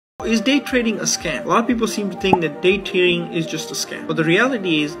Is day trading a scam? A lot of people seem to think that day trading is just a scam. But the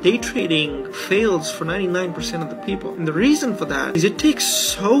reality is day trading fails for 99% of the people. And the reason for that is it takes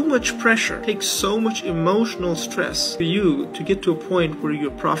so much pressure, takes so much emotional stress for you to get to a point where you're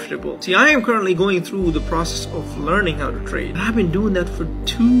profitable. See, I am currently going through the process of learning how to trade. And I've been doing that for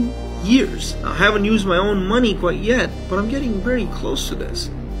 2 years. I haven't used my own money quite yet, but I'm getting very close to this.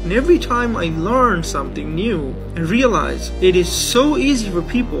 And every time I learn something new, I realize it is so easy for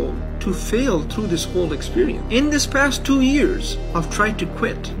people to fail through this whole experience. In this past 2 years, I've tried to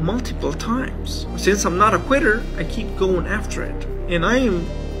quit multiple times. Since I'm not a quitter, I keep going after it. And I am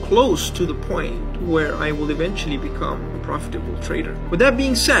close to the point where I will eventually become a profitable trader. With that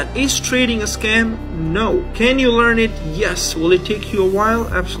being said, is trading a scam? No. Can you learn it? Yes. Will it take you a while?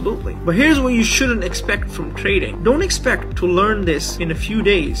 Absolutely. But here's what you shouldn't expect from trading. Don't expect to learn this in a few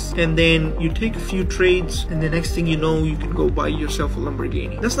days and then you take a few trades and the next thing you know, you can go buy yourself a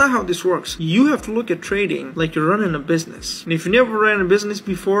Lamborghini. That's not how this works. You have to look at trading like you're running a business. And if you never ran a business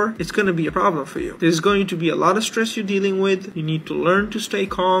before, it's going to be a problem for you. There's going to be a lot of stress you're dealing with. You need to learn to stay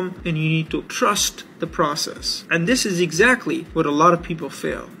calm and you need to trust the process. And this is exactly what a lot of people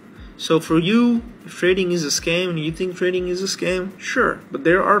fail. So for you, if trading is a scam and you think trading is a scam, sure. But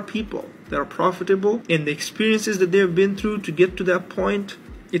there are people that are profitable and the experiences that they've been through to get to that point,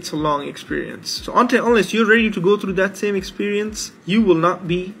 it's a long experience. So unless you're ready to go through that same experience, you will not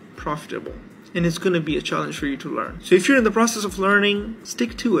be profitable. And it's going to be a challenge for you to learn. So if you're in the process of learning,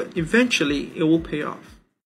 stick to it. Eventually, it will pay off.